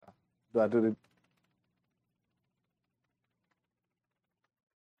Do I do the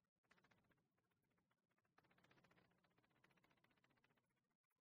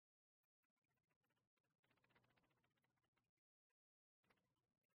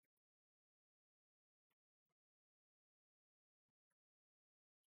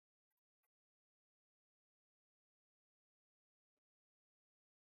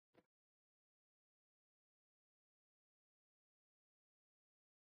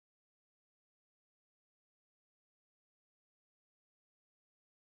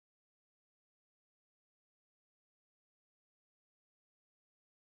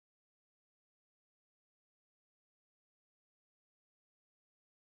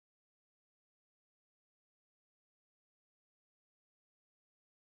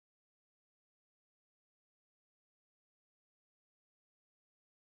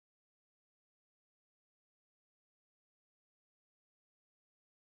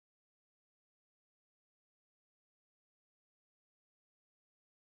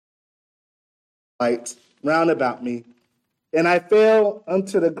light round about me? And I fell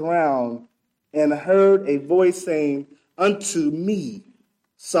unto the ground and heard a voice saying unto me,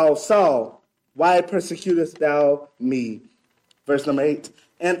 Saul, Saul, why persecutest thou me? Verse number 8.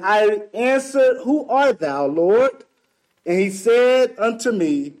 And I answered, Who art thou, Lord? And he said unto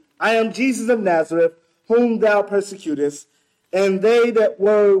me, I am Jesus of Nazareth, whom thou persecutest. And they that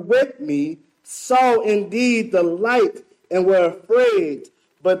were with me saw indeed the light and were afraid,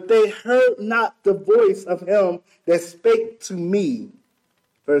 but they heard not the voice of him that spake to me.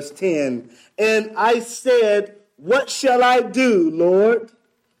 Verse 10. And I said, What shall I do, Lord?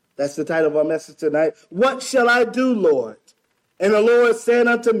 That's the title of our message tonight. What shall I do, Lord? And the Lord said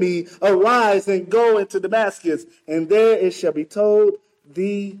unto me, Arise and go into Damascus, and there it shall be told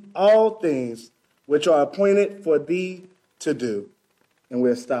thee all things which are appointed for thee to do. And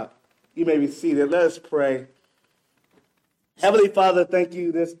we'll stop. You may be seated. Let us pray. Heavenly Father, thank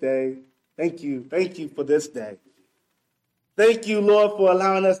you this day. Thank you for this day. Thank you, Lord, for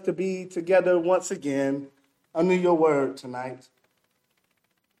allowing us to be together once again under your word tonight.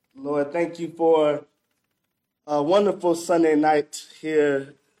 Lord, thank you for a wonderful Sunday night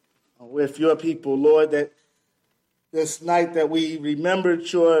here with your people, Lord, that this night that we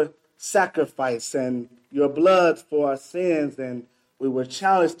remembered your sacrifice and your blood for our sins, and we were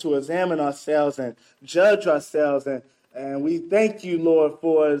challenged to examine ourselves and judge ourselves, and we thank you, Lord,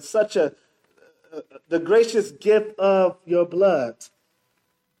 for such the gracious gift of your blood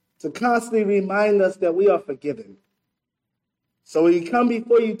to constantly remind us that we are forgiven. So we come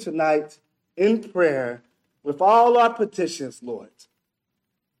before you tonight in prayer with all our petitions, Lord.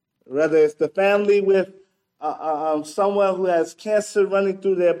 Whether it's the family with someone who has cancer running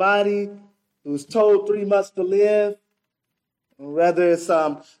through their body, who's told 3 months to live, whether it's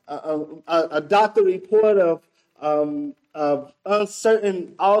a doctor report of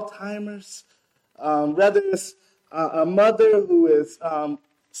uncertain Alzheimer's, whether it's a mother who is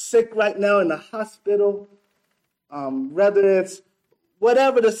sick right now in the hospital, whether it's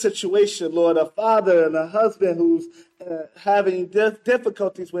whatever the situation, Lord, a father and a husband who's having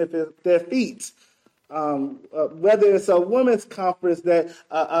difficulties with their feet, whether it's a women's conference that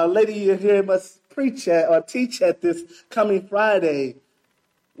a lady you hear must preach at or teach at this coming Friday,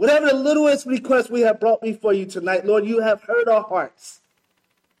 whatever the littlest request we have brought before you tonight, Lord, you have heard our hearts.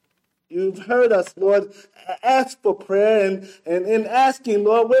 You've heard us, Lord, ask for prayer, and in asking,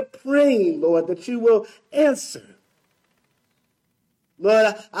 Lord, we're praying, Lord, that you will answer.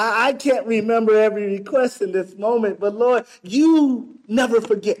 Lord, I can't remember every request in this moment, but Lord, you never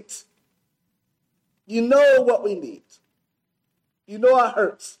forget. You know what we need. You know our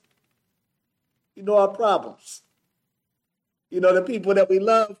hurts. You know our problems. You know the people that we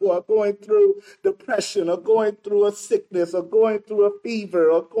love who are going through depression or going through a sickness or going through a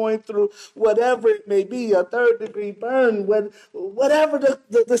fever or going through whatever it may be, a third-degree burn, whatever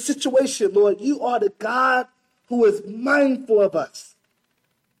the situation, Lord, you are the God who is mindful of us.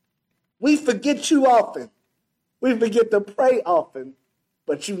 We forget you often. We forget to pray often,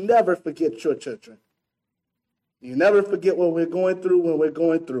 but you never forget your children. You never forget what we're going through when we're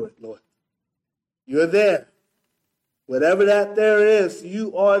going through it, Lord. You're there. Whatever that there is,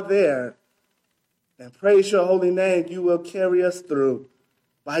 you are there. And praise your holy name, you will carry us through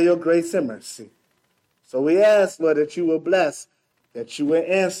by your grace and mercy. So we ask, Lord, that you will bless, that you will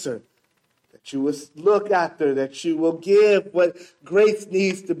answer, that you will look after, that you will give what grace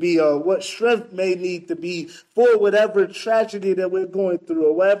needs to be or what strength may need to be for whatever tragedy that we're going through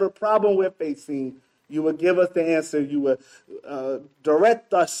or whatever problem we're facing. You will give us the answer. You will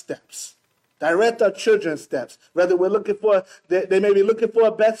direct our steps. Direct our children's steps. Whether we're looking for, they may be looking for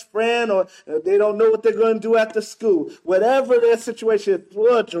a best friend, or they don't know what they're going to do after school. Whatever their situation is,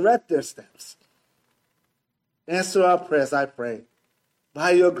 Lord, direct their steps. Answer our prayers, I pray,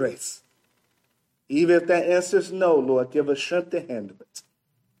 by your grace. Even if that answer is no, Lord, give us strength to handle it.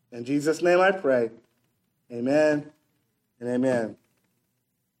 In Jesus' name I pray. Amen and amen.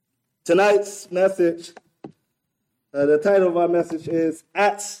 Tonight's message, the title of our message is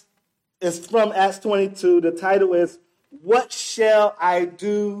from Acts 22. The title is, What Shall I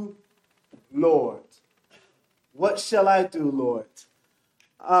Do, Lord? What shall I do, Lord?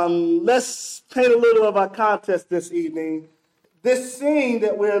 Let's paint a little of our context this evening. This scene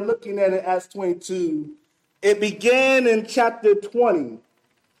that we're looking at in Acts 22, it began in chapter 20,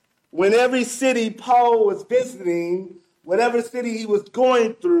 when every city Paul was visiting, whatever city he was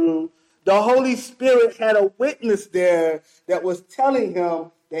going through, the Holy Spirit had a witness there that was telling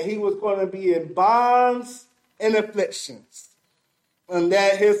him that he was going to be in bonds and afflictions, and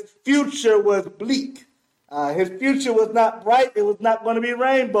that his future was bleak. His future was not bright. It was not going to be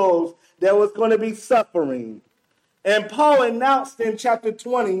rainbows. There was going to be suffering. And Paul announced in chapter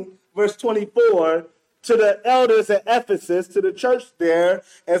 20, verse 24, to the elders at Ephesus, to the church there,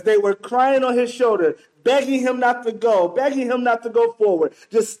 as they were crying on his shoulder, begging him not to go, begging him not to go forward.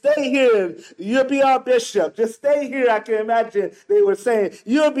 Just stay here. You'll be our bishop. Just stay here. I can imagine they were saying,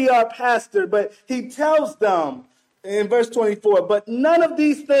 you'll be our pastor. But he tells them in verse 24, but none of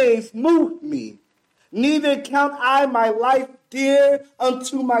these things move me. Neither count I my life dear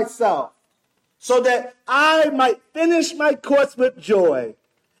unto myself, so that I might finish my course with joy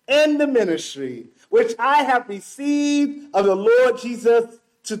and the ministry, which I have received of the Lord Jesus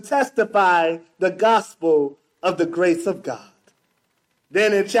to testify the gospel of the grace of God.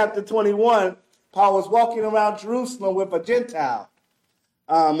 Then in chapter 21, Paul was walking around Jerusalem with a Gentile.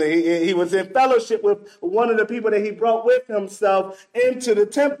 He was in fellowship with one of the people that he brought with himself into the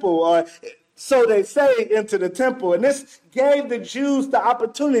temple, or so they say, into the temple. And this gave the Jews the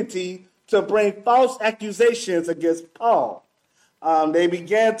opportunity to bring false accusations against Paul. They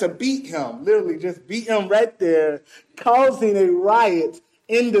began to beat him, literally just beat him right there, causing a riot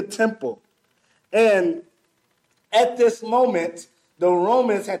in the temple. And at this moment, the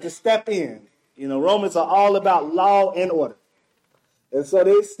Romans had to step in. You know, Romans are all about law and order. And so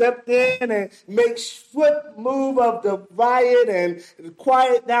they stepped in and made swift move of the riot and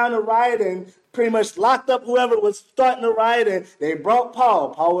quiet down the riot and pretty much locked up whoever was starting the riot. And they brought Paul.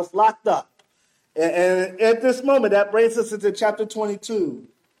 Paul was locked up. And at this moment, that brings us into chapter 22.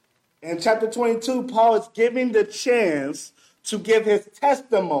 In chapter 22, Paul is giving the chance to give his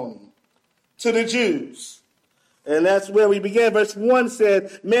testimony to the Jews. And that's where we begin. Verse 1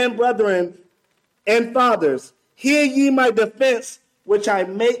 said, Men, brethren, and fathers, hear ye my defense, which I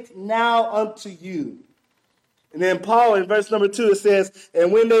make now unto you. And then Paul, in verse number 2, it says,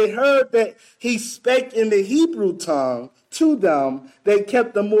 And when they heard that he spake in the Hebrew tongue to them, they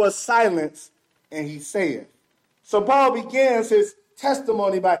kept the more silence, and he saith. So Paul begins his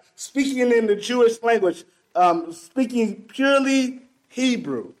testimony by speaking in the Jewish language, speaking purely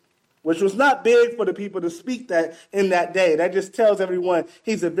Hebrew, which was not big for the people to speak that in that day. That just tells everyone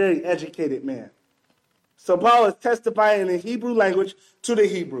he's a very educated man. So Paul is testifying in the Hebrew language to the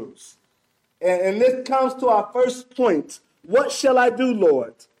Hebrews. And this comes to our first point. What shall I do,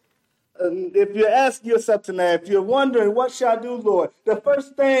 Lord? If you're asking yourself tonight, if you're wondering, what shall I do, Lord? The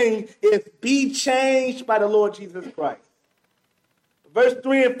first thing is be changed by the Lord Jesus Christ. Verse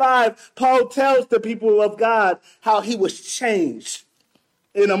 3 and 5, Paul tells the people of God how he was changed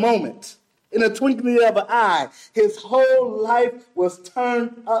in a moment. In a twinkling of an eye, his whole life was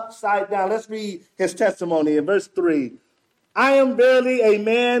turned upside down. Let's read his testimony in verse 3. I am verily a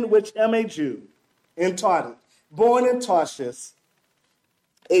man which am a Jew, in Tarsus, born in Tarshish,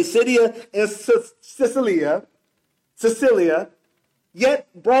 a city in Sicilia, yet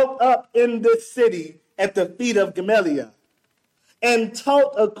brought up in this city at the feet of Gamaliel, and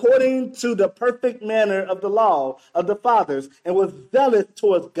taught according to the perfect manner of the law of the fathers, and was zealous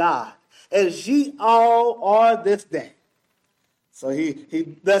towards God, as ye all are this day. So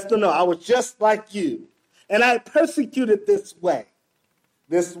he lets them know, I was just like you. And I persecuted this way.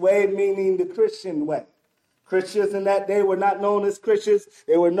 This way meaning the Christian way. Christians in that day were not known as Christians.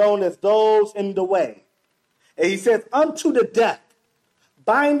 They were known as those in the way. And he says, unto the death,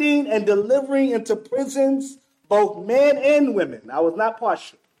 binding and delivering into prisons both men and women. I was not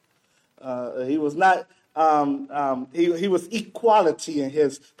partial. He was not. He was equality in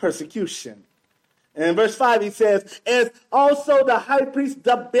his persecution. And in verse 5 he says, as also the high priest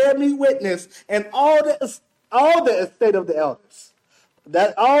doth bear me witness, and all the estate of the elders.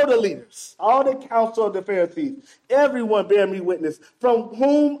 That all the leaders, all the council of the Pharisees, everyone bear me witness, from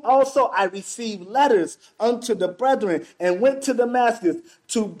whom also I received letters unto the brethren, and went to Damascus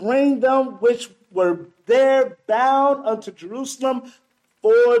to bring them which were there bound unto Jerusalem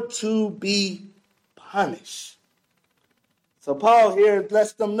for to be punished. So Paul here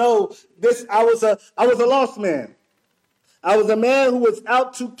lets them know this. I was a lost man. I was a man who was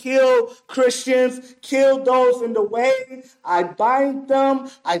out to kill Christians, kill those in the way. I bind them.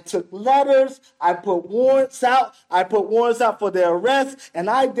 I took letters. I put warrants out. I put warrants out for their arrest, and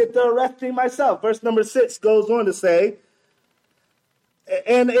I did the arresting myself. Verse number 6 goes on to say,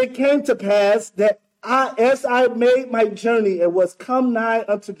 and it came to pass that as I made my journey, it was come nigh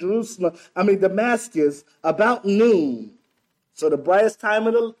unto Damascus, about noon, so the brightest time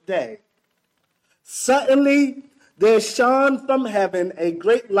of the day. Suddenly there shone from heaven a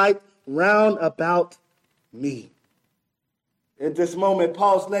great light round about me. At this moment,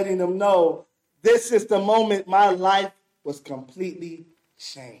 Paul's letting them know, this is the moment my life was completely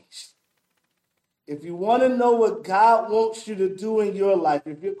changed. If you want to know what God wants you to do in your life,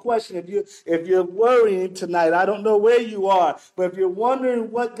 if you're questioning, if you're worrying tonight, I don't know where you are, but if you're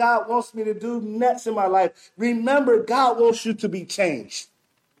wondering what God wants me to do next in my life, remember God wants you to be changed.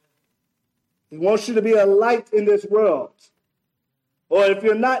 He wants you to be a light in this world. Or if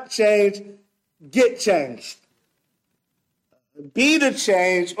you're not changed, get changed. Be the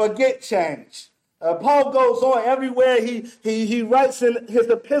change or get changed. Paul goes on everywhere he writes in his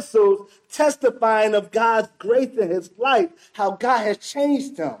epistles testifying of God's grace in his life, how God has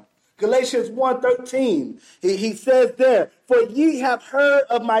changed him. Galatians 1:13, he says there, for ye have heard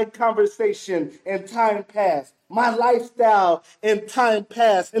of my conversation in time past, my lifestyle in time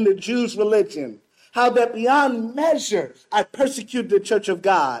past in the Jews' religion, how that beyond measure I persecuted the church of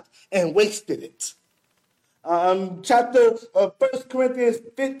God and wasted it. Chapter 1 Corinthians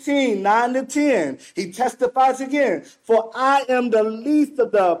 15, 9 to 10, he testifies again, for I am the least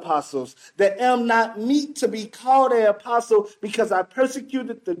of the apostles, that am not meet to be called an apostle, because I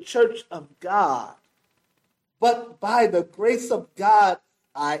persecuted the church of God. But by the grace of God,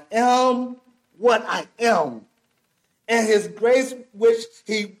 I am what I am. And his grace which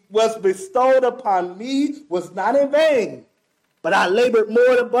he was bestowed upon me was not in vain. But I labored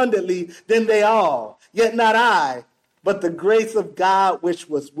more abundantly than they all. Yet not I, but the grace of God which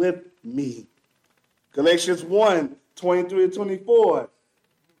was with me. Galatians 1, 23 to 24.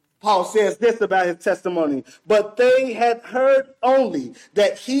 Paul says this about his testimony. But they had heard only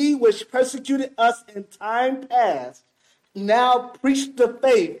that he which persecuted us in time past now preached the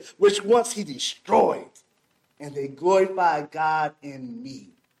faith which once he destroyed. And they glorify God in me.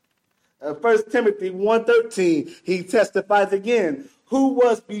 1 Timothy 1:13, he testifies again, who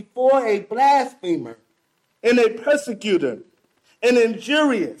was before a blasphemer and a persecutor and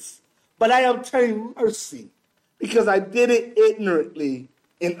injurious, but I obtained mercy because I did it ignorantly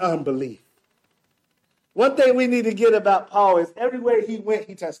in unbelief. One thing we need to get about Paul is everywhere he went,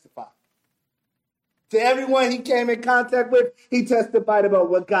 he testified. To everyone he came in contact with, he testified about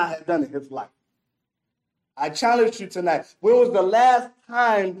what God had done in his life. I challenge you tonight. When was the last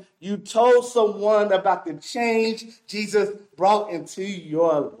time you told someone about the change Jesus brought into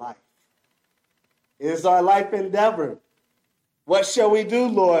your life? It is our life endeavor. What shall we do,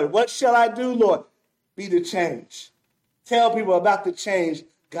 Lord? What shall I do, Lord? Be the change. Tell people about the change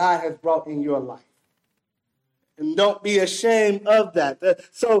God has brought in your life. And don't be ashamed of that.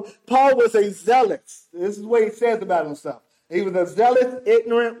 So Paul was a zealot. This is what he says about himself. He was a zealous,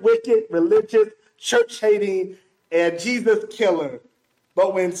 ignorant, wicked, religious, church-hating, and Jesus killer.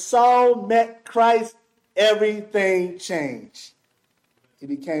 But when Saul met Christ, everything changed. He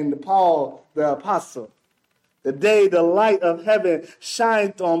became Paul, the apostle. The day the light of heaven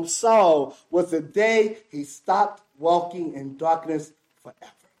shined on Saul was the day he stopped walking in darkness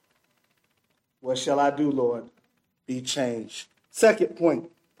forever. What shall I do, Lord? Be changed. Second point.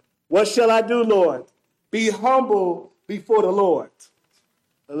 What shall I do, Lord? Be humble before the Lord.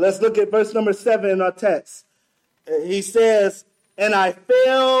 Let's look at verse number 7 in our text. He says, and I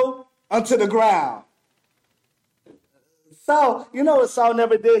fell unto the ground. Saul, you know what Saul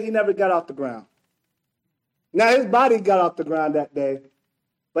never did? He never got off the ground. Now, his body got off the ground that day,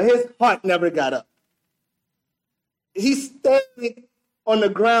 but his heart never got up. He stayed on the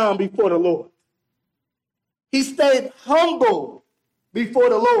ground before the Lord. He stayed humble before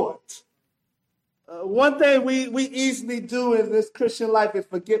the Lord. One thing we easily do in this Christian life is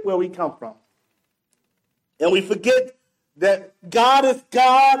forget where we come from. And we forget that God is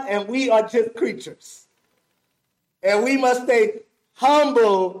God and we are just creatures. And we must stay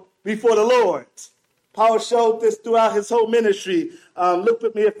humble before the Lord. Paul showed this throughout his whole ministry. Look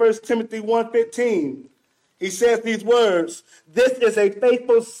with me at 1 Timothy 1:15. He says these words, "This is a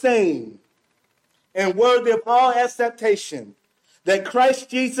faithful saying and worthy of all acceptation, that Christ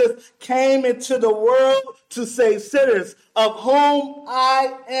Jesus came into the world to save sinners, of whom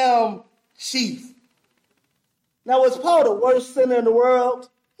I am chief." Now, was Paul the worst sinner in the world?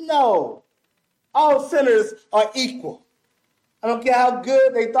 No. All sinners are equal. I don't care how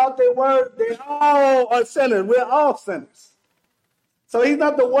good they thought they were, they all are sinners. We're all sinners. So he's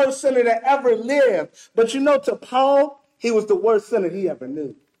not the worst sinner that ever lived. But you know, to Paul, he was the worst sinner he ever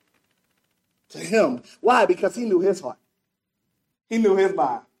knew. To him. Why? Because he knew his heart. He knew his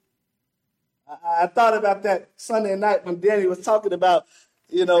mind. I thought about that Sunday night when Danny was talking about,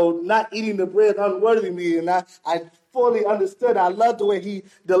 not eating the bread unworthily. And I fully understood. I loved the way he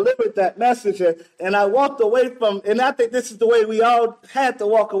delivered that message. And I walked away from, and I think this is the way we all had to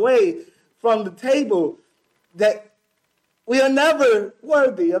walk away from the table, that we are never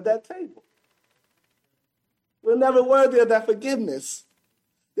worthy of that table. We're never worthy of that forgiveness.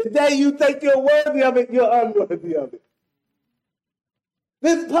 The day you think you're worthy of it, you're unworthy of it.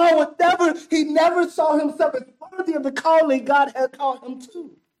 This Paul he never saw himself as worthy of the calling God had called him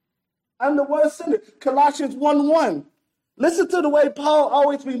to. I'm the worst sinner. Colossians 1:1. Listen to the way Paul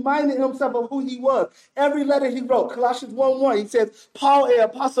always reminded himself of who he was. Every letter he wrote, Colossians 1:1, he says, "Paul, an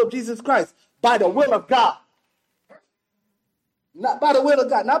apostle of Jesus Christ, by the will of God." Not by the will of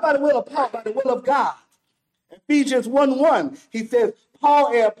God, not by the will of Paul, by the will of God. Ephesians 1:1, he says,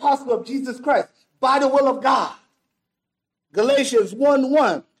 "Paul, an apostle of Jesus Christ, by the will of God." Galatians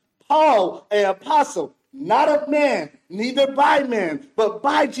 1:1, "Paul, an apostle, not of man, neither by man, but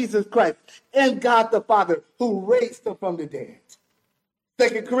by Jesus Christ and God the Father, who raised him from the dead."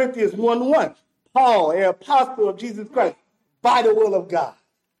 2 Corinthians 1:1, "Paul, an apostle of Jesus Christ, by the will of God."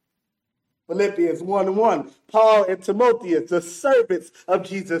 Philippians 1:1, "Paul and Timotheus, the servants of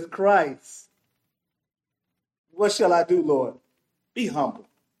Jesus Christ." What shall I do, Lord? Be humble.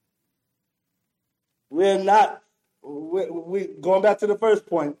 We're not, going back to the first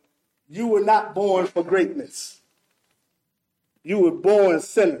point, you were not born for greatness. You were born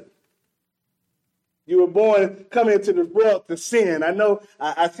sinner. You were born coming into the world to sin. I know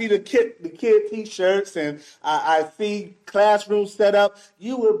I see the kid T-shirts, and I see classrooms set up.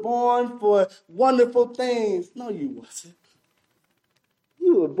 You were born for wonderful things. No, you wasn't.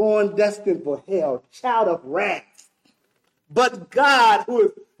 You were born destined for hell, child of wrath. But God, who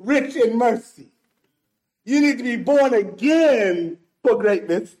is rich in mercy. You need to be born again for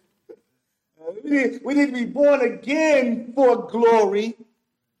greatness. We need to be born again for glory.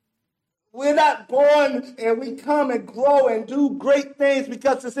 We're not born and we come and grow and do great things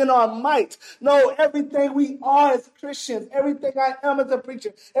because it's in our might. No, everything we are as Christians, everything I am as a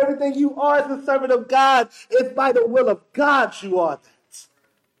preacher, everything you are as a servant of God, is by the will of God you are that.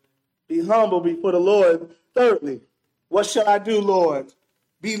 Be humble before the Lord. Thirdly, what shall I do, Lord?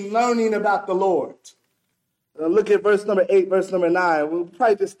 Be learning about the Lord. Look at verse number 8, verse number 9. We'll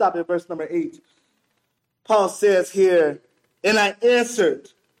probably just stop at verse number 8. Paul says here, "And I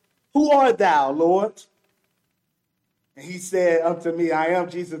answered, Who art thou, Lord? And he said unto me, I am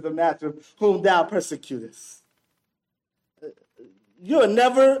Jesus of Nazareth, whom thou persecutest." You're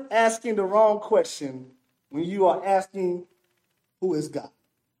never asking the wrong question when you are asking, who is God?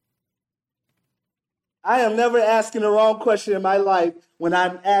 I am never asking the wrong question in my life when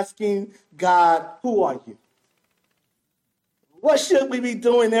I'm asking God, who are you? What should we be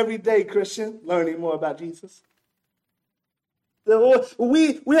doing every day, Christian? Learning more about Jesus.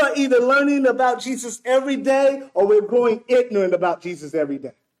 We are either learning about Jesus every day or we're growing ignorant about Jesus every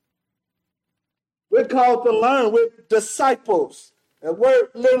day. We're called to learn. We're disciples. The word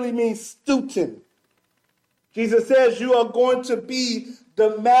literally means student. Jesus says you are going to be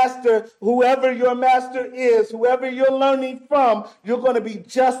the master, whoever your master is, whoever you're learning from, you're going to be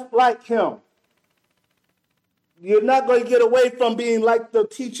just like him. You're not going to get away from being like the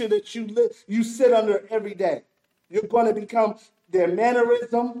teacher that you sit under every day. You're going to become their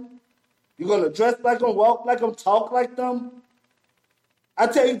mannerism. You're going to dress like them, walk like them, talk like them. I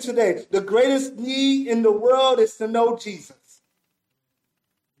tell you today, the greatest need in the world is to know Jesus.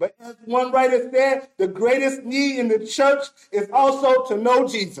 But as one writer said, the greatest need in the church is also to know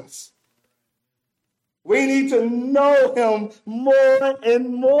Jesus. We need to know him more and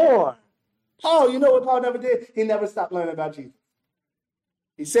more. Paul, you know what Paul never did? He never stopped learning about Jesus.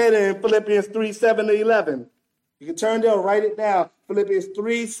 He said in Philippians 3:7-11. You can turn there, write it down. Philippians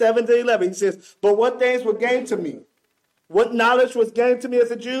 3:7-11. He says, "But what things were gained to me? What knowledge was gained to me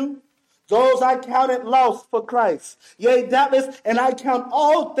as a Jew? Those I counted lost for Christ. Yea, doubtless, and I count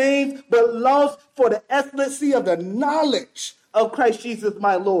all things but lost for the excellency of the knowledge of Christ Jesus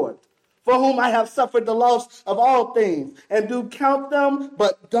my Lord, for whom I have suffered the loss of all things, and do count them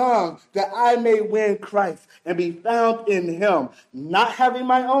but dung, that I may win Christ and be found in him, not having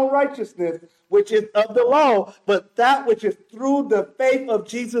my own righteousness, which is of the law, but that which is through the faith of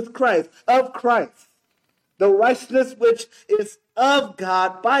Jesus Christ, of Christ, the righteousness which is of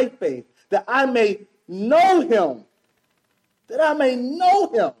God by faith, that I may know him,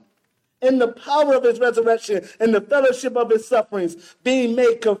 in the power of his resurrection, in the fellowship of his sufferings, being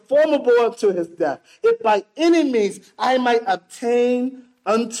made conformable unto his death, if by any means I might obtain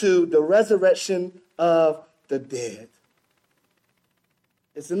unto the resurrection of the dead.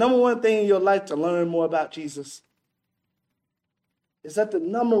 It's the number one thing in your life to learn more about Jesus. Is that the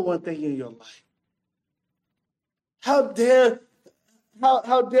number one thing in your life? How dare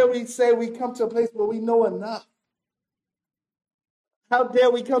we say we come to a place where we know enough? How dare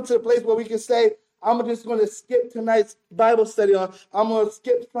we come to a place where we can say, I'm just going to skip tonight's Bible study, or I'm going to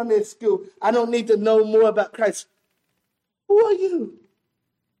skip Sunday school. I don't need to know more about Christ. Who are you?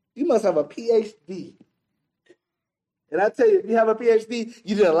 You must have a PhD. And I tell you, if you have a PhD,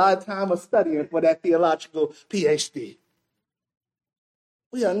 you did a lot of time of studying for that theological PhD.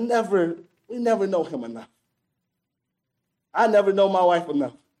 We never know him enough. I never know my wife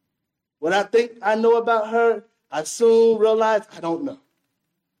enough. When I think I know about her, I soon realize I don't know.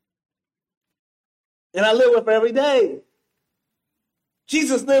 And I live with her every day.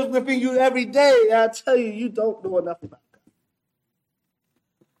 Jesus lives within you every day. And I tell you, you don't know enough about God.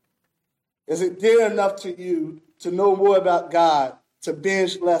 Is it dear enough to you to know more about God, to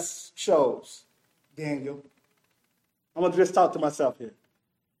binge less shows? Daniel, I'm going to just talk to myself here.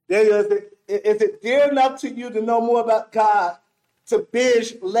 Daniel, is it dear enough to you to know more about God, to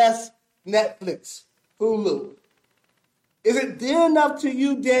binge less Netflix, Hulu? Is it dear enough to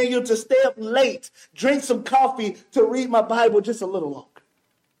you, Daniel, to stay up late, drink some coffee, to read my Bible just a little longer?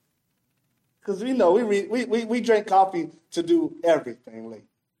 Because we know we drink coffee to do everything late.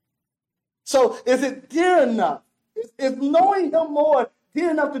 So is it dear enough? Is knowing him more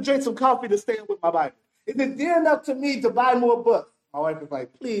dear enough to drink some coffee to stay up with my Bible? Is it dear enough to me to buy more books? My wife is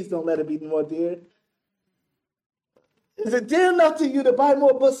like, please don't let it be more dear. Is it dear enough to you to buy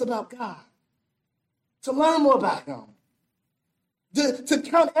more books about God? To learn more about him? To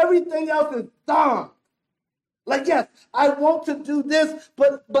count everything else as dung? Like, yes, I want to do this,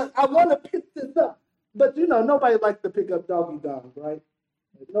 but I want to pick this up. But, nobody likes to pick up doggy dogs, right?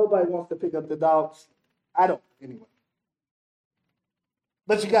 Nobody wants to pick up the dogs. I don't, anyway.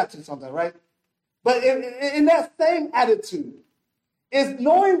 But you got to something, right? But in that same attitude, is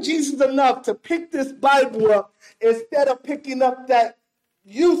knowing Jesus enough to pick this Bible up instead of picking up that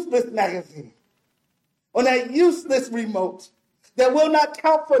useless magazine or that useless remote that will not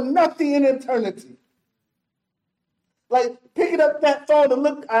count for nothing in eternity. Like picking up that phone and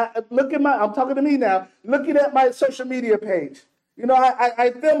look at I'm talking to me now, looking at my social media page.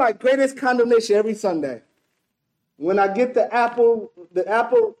 I feel my greatest condemnation every Sunday when I get the Apple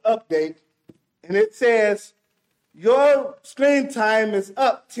update and it says, your screen time is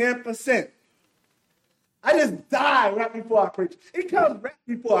up 10%. I just die right before I preach. It comes right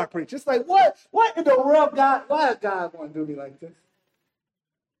before I preach. It's like, what in the world, God? Why does God want to do me like this?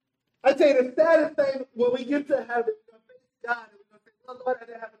 I tell you, the saddest thing when we get to heaven, we're going to face God and we're going to say, well, Lord, I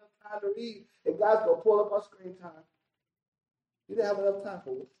didn't have enough time to read. And God's going to pull up our screen time. You didn't have enough time for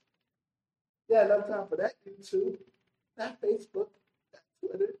it. You had enough time for that YouTube, that Facebook, that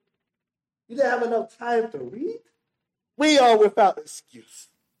Twitter. You didn't have enough time to read? We are without excuse.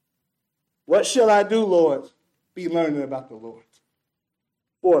 What shall I do, Lord? Be learning about the Lord.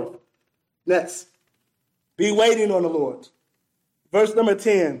 Fourth, next, be waiting on the Lord. Verse number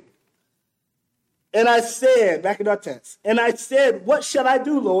 10. And I said, back in our text, and I said, what shall I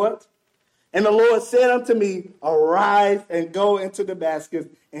do, Lord? And the Lord said unto me, arise and go into Damascus,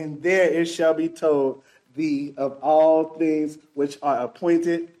 and there it shall be told thee of all things which are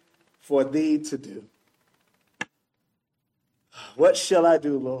appointed for thee to do. What shall I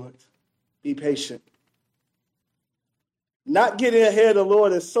do, Lord? Be patient. Not getting ahead of the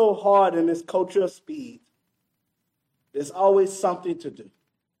Lord is so hard in this culture of speed. There's always something to do.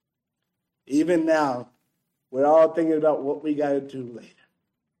 Even now, we're all thinking about what we got to do later.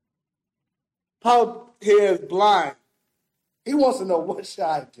 Paul here is blind. He wants to know, what shall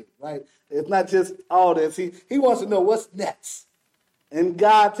I do, right? It's not just all this. He wants to know what's next. And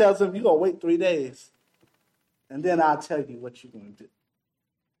God tells him, you're going to wait 3 days. And then I'll tell you what you're going to do.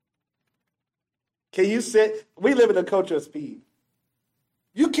 Can you sit? We live in a culture of speed.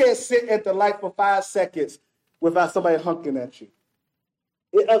 You can't sit at the light for 5 seconds without somebody honking at you.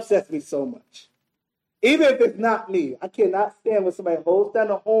 It upsets me so much. Even if it's not me, I cannot stand when somebody holds down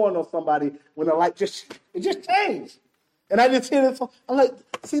the horn on somebody when the light just changed. And I just hear this. I'm like,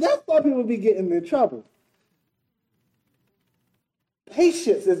 see, that's why people be getting in trouble.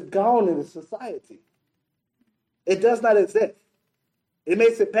 Patience is gone in the society. It does not exist. It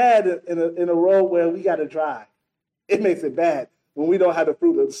makes it bad in a road where we got to drive. It makes it bad when we don't have the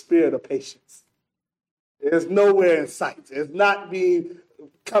fruit of the spirit of patience. It's nowhere in sight. It's not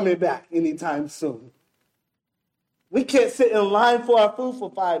coming back anytime soon. We can't sit in line for our food for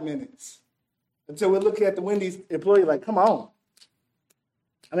 5 minutes until we're looking at the Wendy's employee like, come on.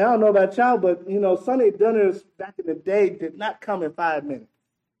 I mean, I don't know about y'all, but, Sunday dinners back in the day did not come in 5 minutes.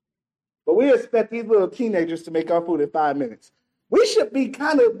 But we expect these little teenagers to make our food in 5 minutes. We should be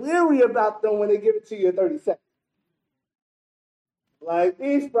kind of weary about them when they give it to you in 30 seconds. Like,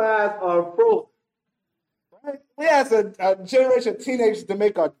 these fries are frozen. Right? We ask a generation of teenagers to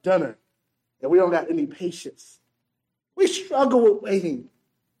make our dinner, and we don't got any patience. We struggle with waiting.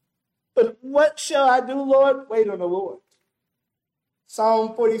 But what shall I do, Lord? Wait on the Lord.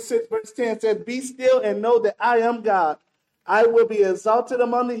 Psalm 46, verse 10 says, be still and know that I am God. I will be exalted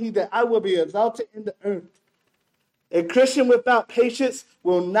among the heathen. I will be exalted in the earth. A Christian without patience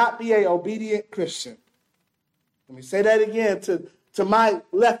will not be an obedient Christian. Let me say that again to my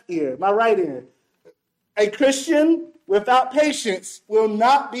left ear, my right ear. A Christian without patience will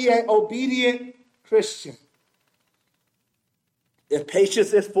not be an obedient Christian. If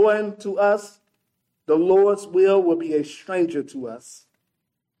patience is foreign to us, the Lord's will be a stranger to us.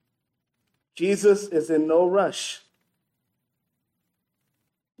 Jesus is in no rush.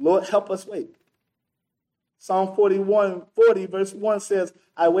 Lord, help us wait. Psalm 40, verse 1 says,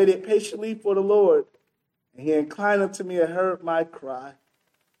 I waited patiently for the Lord, and he inclined unto me and heard my cry.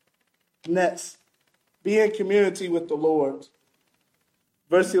 Next, be in community with the Lord.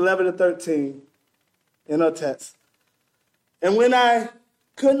 Verse 11 to 13 in our text. And when I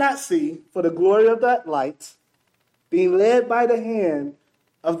could not see for the glory of that light, being led by the hand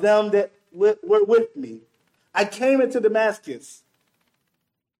of them that were with me, I came into Damascus.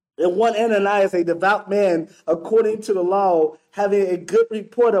 And one Ananias, a devout man, according to the law, having a good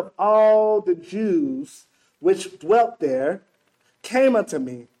report of all the Jews which dwelt there, came unto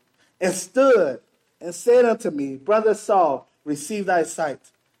me and stood and said unto me, Brother Saul, receive thy sight.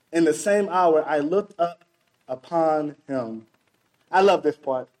 In the same hour I looked up upon him. I love this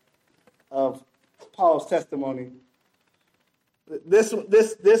part of Paul's testimony. These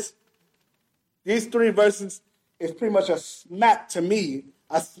 3 verses is pretty much a smack to me,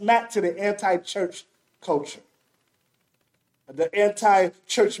 a smack to the anti-church culture, the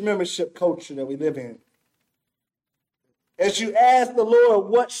anti-church membership culture that we live in. As you ask the Lord,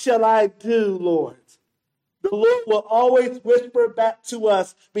 what shall I do, Lord? The Lord will always whisper back to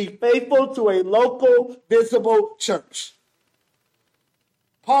us, be faithful to a local, visible church.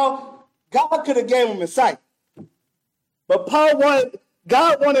 God could have gave him a sight. But God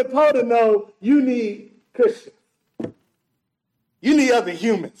wanted Paul to know, you need Christians. You need other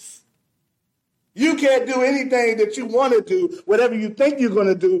humans. You can't do anything that you want to do, whatever you think you're going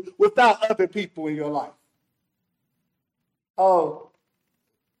to do, without other people in your life. Paul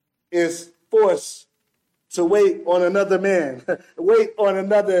is forced to wait on another man, wait on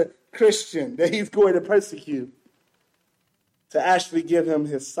another Christian that he's going to persecute, to actually give him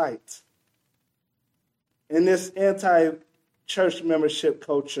his sight. In this anti-church membership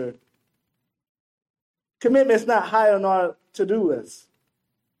culture, commitment is not high on our to-do list.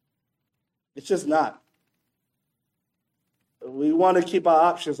 It's just not. We want to keep our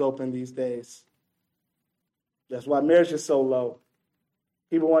options open these days. That's why marriage is so low.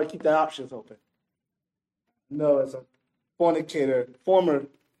 People want to keep their options open. No, as a former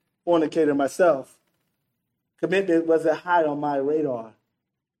fornicator myself, commitment wasn't high on my radar.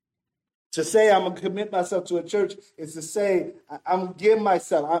 To say I'm going to commit myself to a church is to say I'm going to give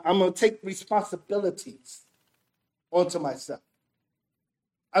myself, I'm going to take responsibilities onto myself.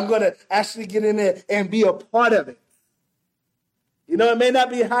 I'm going to actually get in there and be a part of it. You know, it may not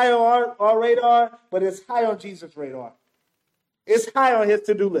be high on our radar, but it's high on Jesus' radar. It's high on his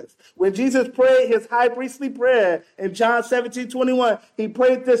to-do list. When Jesus prayed his high priestly prayer in John 17:21, he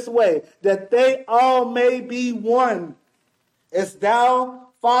prayed this way, that they all may be one, as thou,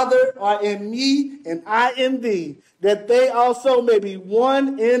 Father, art in me and I in thee, that they also may be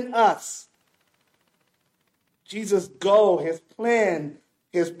one in us. Jesus' goal, his plan,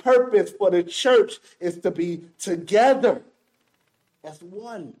 his purpose for the church is to be together as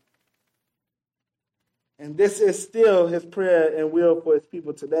one. And this is still his prayer and will for his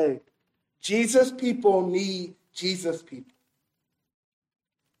people today. Jesus people need Jesus people.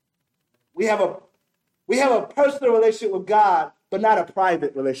 We have a personal relationship with God, but not a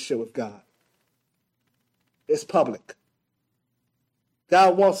private relationship with God. It's public.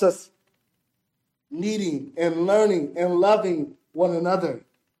 God wants us needing and learning and loving one another.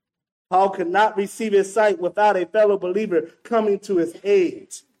 Paul could not receive his sight without a fellow believer coming to his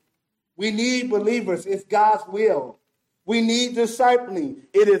aid. We need believers. It's God's will. We need discipling.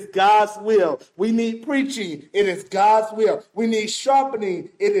 It is God's will. We need preaching. It is God's will. We need sharpening.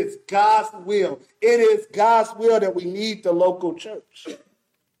 It is God's will. It is God's will that we need the local church.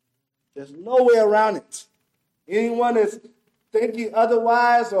 There's no way around it. Anyone that's thinking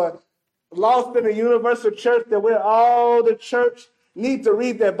otherwise or lost in a universal church that we're all the church need to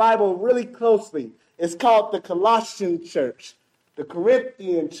read their Bible really closely. It's called the Colossian church, the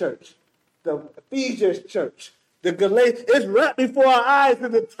Corinthian church, the Ephesians church, the Galatians. It's right before our eyes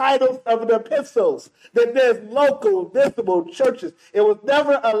in the titles of the epistles that there's local, visible churches. It was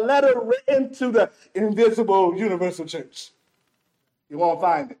never a letter written to the invisible universal church. You won't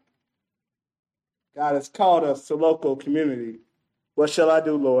find it. God has called us to local community. What shall I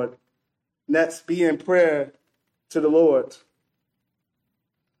do, Lord? Next, be in prayer to the Lord.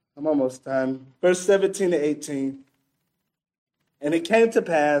 I'm almost done. Verse 17 to 18. And it came to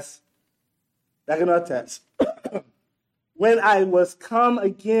pass, back in our text, when I was come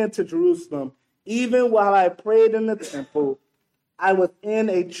again to Jerusalem, even while I prayed in the temple, I was in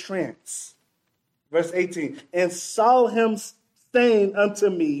a trance. Verse 18. And saw him saying unto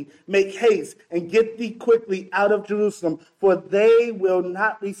me, make haste and get thee quickly out of Jerusalem, for they will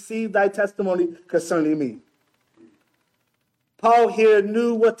not receive thy testimony concerning me. Paul here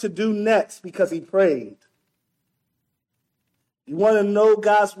knew what to do next because he prayed. You want to know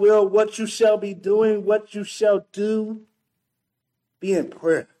God's will, what you shall be doing, what you shall do? Be in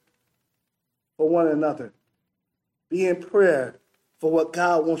prayer for one another. Be in prayer for what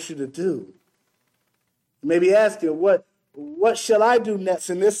God wants you to do. You may be asking, what shall I do next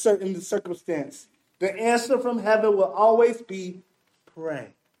in this certain circumstance? The answer from heaven will always be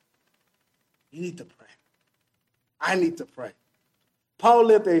pray. You need to pray. I need to pray. Paul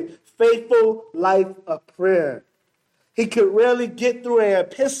lived a faithful life of prayer. He could rarely get through an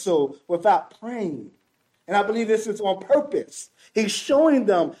epistle without praying. And I believe this is on purpose. He's showing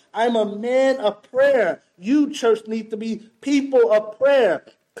them, I'm a man of prayer. You, church, need to be people of prayer.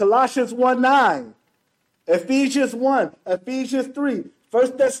 Colossians 1:9, Ephesians 1, Ephesians 3,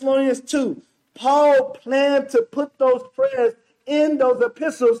 1 Thessalonians 2. Paul planned to put those prayers in those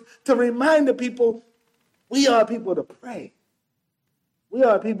epistles to remind the people, we are people to pray. We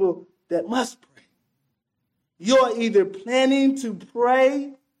are people that must pray. You're either planning to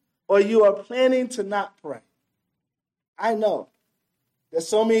pray or you are planning to not pray. I know. There's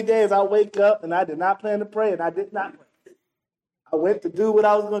so many days I wake up and I did not plan to pray and I did not pray. I went to do what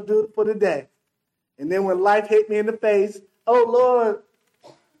I was going to do for the day. And then when life hit me in the face, oh, Lord,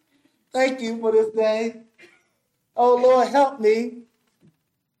 thank you for this day. Oh, Lord, help me.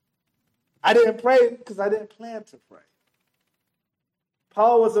 I didn't pray because I didn't plan to pray.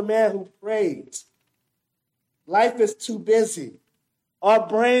 Paul was a man who prayed. Life is too busy. Our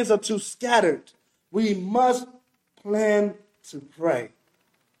brains are too scattered. We must plan to pray.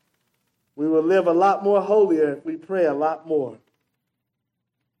 We will live a lot more holier if we pray a lot more.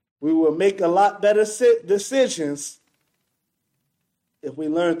 We will make a lot better decisions if we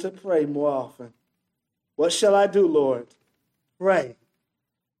learn to pray more often. What shall I do, Lord? Pray.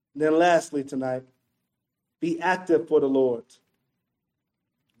 And then lastly tonight, be active for the Lord.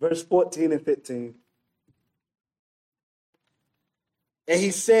 Verse 14 and 15. And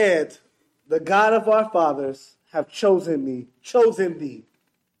he said, the God of our fathers have chosen me, chosen thee.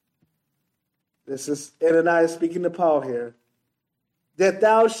 This is Ananias speaking to Paul here. That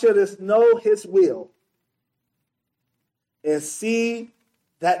thou shouldest know his will and see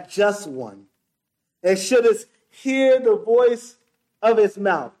that just one, and shouldest hear the voice of his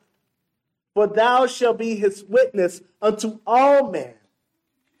mouth. For thou shalt be his witness unto all men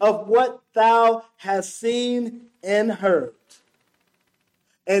of what thou hast seen and heard.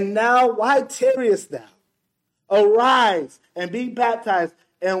 And now why tarriest thou? Arise and be baptized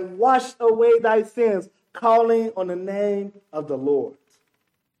and wash away thy sins, calling on the name of the Lord.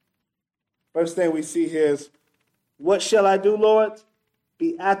 First thing we see here is, what shall I do, Lord?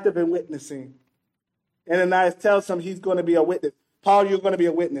 Be active in witnessing. Ananias tells him he's going to be a witness. Paul, you're going to be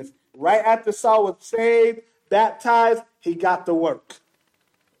a witness. Right after Saul was saved, baptized, he got to work.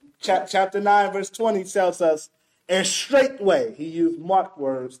 Chapter 9, verse 20 tells us, And straightway, he used Mark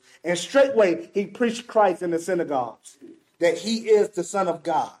words, and straightway he preached Christ in the synagogues, that he is the Son of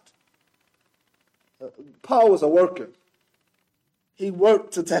God. Paul was a worker. He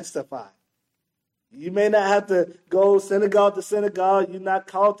worked to testify. You may not have to go synagogue to synagogue. You're not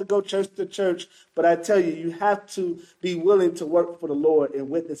called to go church to church. But I tell you, you have to be willing to work for the Lord and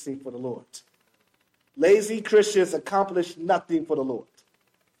witnessing for the Lord. Lazy Christians accomplish nothing for the Lord.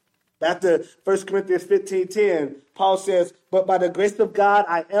 Back to 1 Corinthians 15:10, Paul says, but by the grace of God,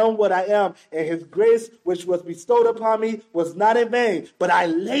 I am what I am. And his grace, which was bestowed upon me, was not in vain. But I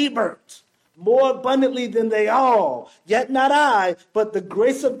labored more abundantly than they all. Yet not I, but the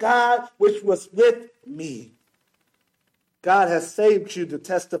grace of God which was with me. God has saved you to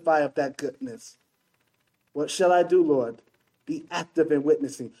testify of that goodness. What shall I do, Lord? Be active in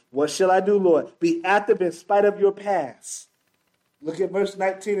witnessing. What shall I do, Lord? Be active in spite of your past. Look at verse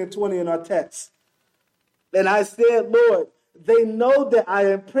 19 and 20 in our text. And I said, Lord, they know that I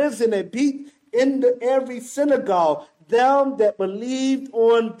am in prison and beat in every synagogue them that believed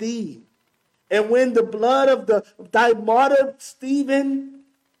on thee. And when the blood of thy martyr Stephen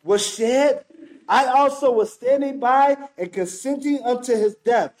was shed, I also was standing by and consenting unto his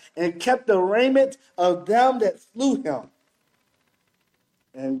death, and kept the raiment of them that slew him.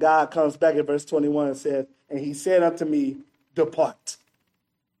 And God comes back in verse 21 and says, and he said unto me, depart.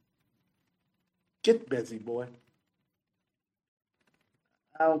 Get busy, boy.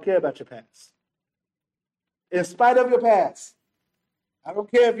 I don't care about your past. In spite of your past, I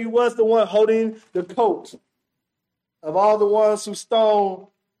don't care if you was the one holding the coat of all the ones who stoned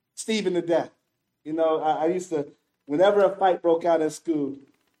Stephen to death. You know, I used to, whenever a fight broke out in school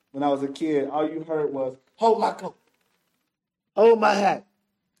when I was a kid, all you heard was, hold my coat, hold my hat.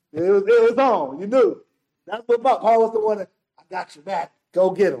 It was on. You knew. That's what Paul was the one that, I got your back.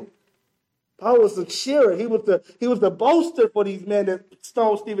 Go get him. Paul was the cheerer. He was the boaster for these men that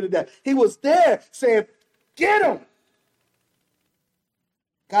stoned Stephen to death. He was there saying, get him.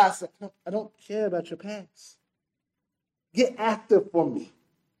 God said, I don't care about your past. Get active for me.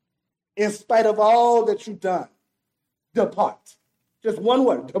 In spite of all that you've done, depart. Just one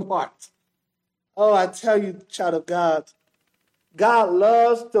word, depart. Oh, I tell you, child of God, God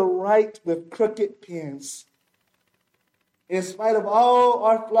loves to write with crooked pens. In spite of all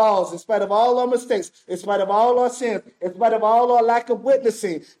our flaws, in spite of all our mistakes, in spite of all our sins, in spite of all our lack of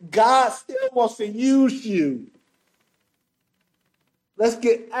witnessing, God still wants to use you. Let's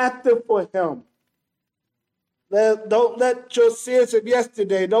get active for him. Don't let your sins of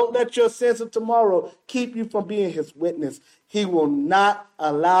yesterday, don't let your sins of tomorrow keep you from being his witness. He will not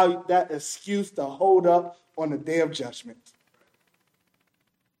allow that excuse to hold up on the day of judgment.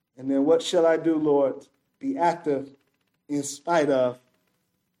 And then what shall I do, Lord? Be active in spite of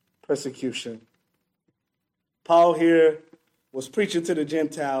persecution. Paul here was preaching to the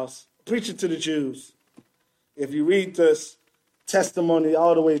Gentiles, preaching to the Jews. If you read this testimony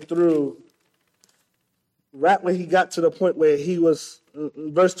all the way through, right when he got to the point where he was,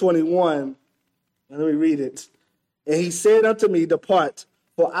 verse 21, let me read it. And he said unto me, depart,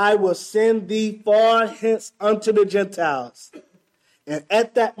 for I will send thee far hence unto the Gentiles. And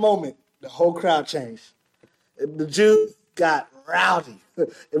at that moment, the whole crowd changed. The Jews got rowdy.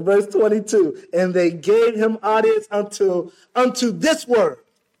 In verse 22, and they gave him audience unto this word.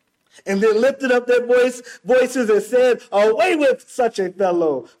 And then lifted up their voices and said, away with such a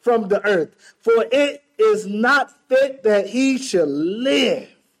fellow from the earth, for it is not fit that he should live.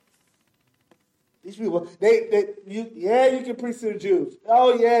 These people, you can preach to the Jews.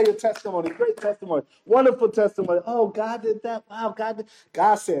 Oh, yeah, your testimony, great testimony, wonderful testimony. Oh, God did that. Wow,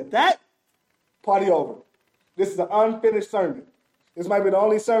 God said that. Party over. This is an unfinished sermon. This might be the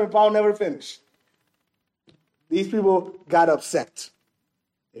only sermon Paul never finished. These people got upset.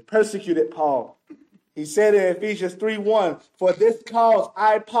 They persecuted Paul. He said in Ephesians 3:1, for this cause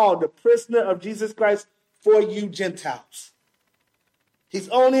I, Paul, the prisoner of Jesus Christ, for you Gentiles. He's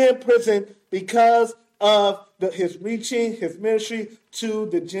only in prison because of his reaching, his ministry to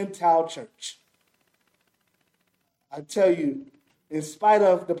the Gentile church. I tell you, in spite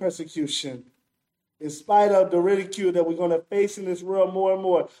of the persecution, in spite of the ridicule that we're going to face in this world more and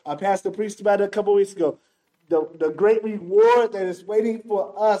more, our pastor preached about it a couple weeks ago, the great reward that is waiting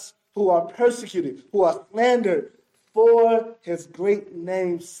for us who are persecuted, who are slandered for his great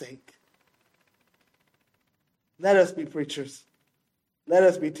name's sake. Let us be preachers. Let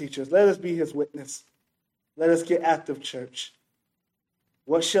us be teachers. Let us be his witness. Let us get active, church.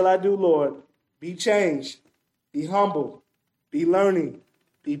 What shall I do, Lord? Be changed. Be humble. Be learning.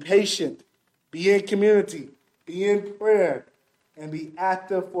 Be patient. Be in community. Be in prayer. And be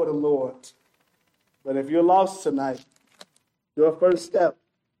active for the Lord. But if you're lost tonight, your first step,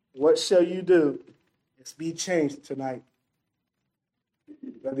 what shall you do? Is be changed tonight.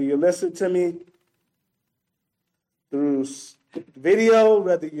 Whether you listen to me through video,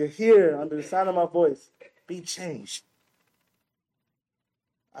 whether you're here under the sound of my voice, be changed.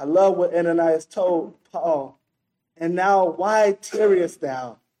 I love what Ananias told Paul. And now, why tarriest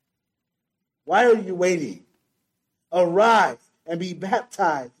thou? Why are you waiting? Arise and be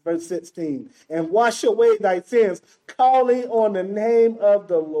baptized, verse 16, and wash away thy sins, calling on the name of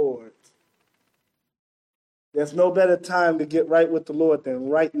the Lord. There's no better time to get right with the Lord than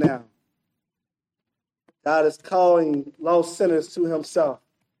right now. God is calling lost sinners to himself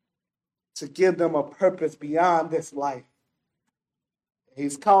to give them a purpose beyond this life.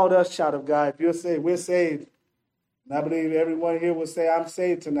 He's called us, child of God. If you're saved, we're saved. And I believe everyone here will say, I'm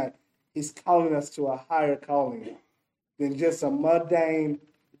saved tonight. He's calling us to a higher calling than just a mundane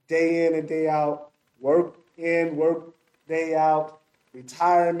day in and day out, work in, work day out,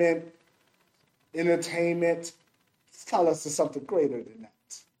 retirement, entertainment. He's calling us to something greater than that.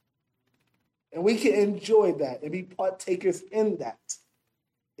 And we can enjoy that and be partakers in that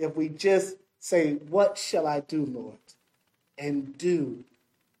if we just say, what shall I do, Lord? And do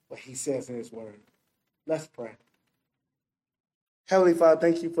what he says in his word. Let's pray. Heavenly Father,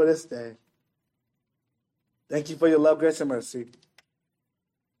 thank you for this day. Thank you for your love, grace, and mercy.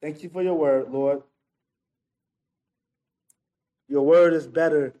 Thank you for your word, Lord. Your word is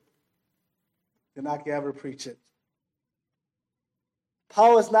better than I can ever preach it.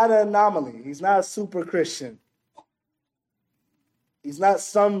 Paul is not an anomaly. He's not a super Christian. He's not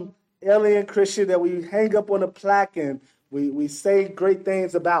some alien Christian that we hang up on a plaque and we say great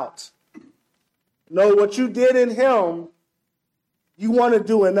things about. No, what you did in him, you want to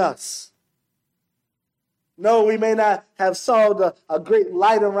do in us. No, we may not have saw a great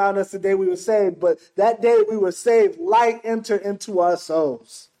light around us the day we were saved, but that day we were saved, light entered into our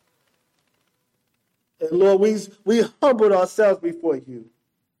souls. And Lord, we humbled ourselves before you.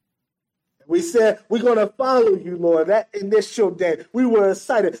 We said, we're going to follow you, Lord, that initial day. We were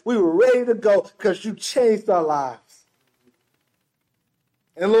excited. We were ready to go because you changed our lives.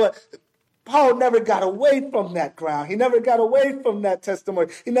 And Lord, Paul never got away from that ground. He never got away from that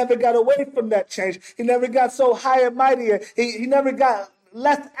testimony. He never got away from that change. He never got so high and mighty. He never got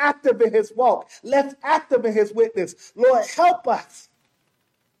less active in his walk, less active in his witness. Lord, help us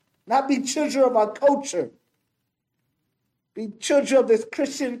not be children of our culture. Be children of this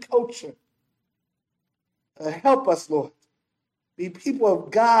Christian culture. Help us, Lord. Be people of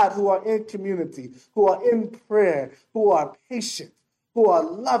God who are in community, who are in prayer, who are patient, who are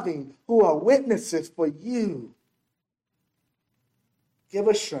loving, who are witnesses for you. Give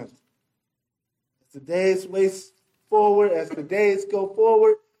us strength. As the days waste forward, as the days go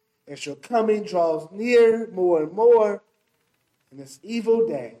forward, as your coming draws near more and more in this evil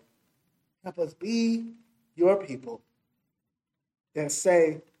day, help us be your people that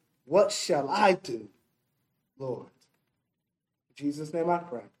say, what shall I do, Lord? In Jesus' name I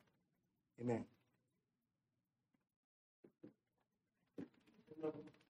pray. Amen.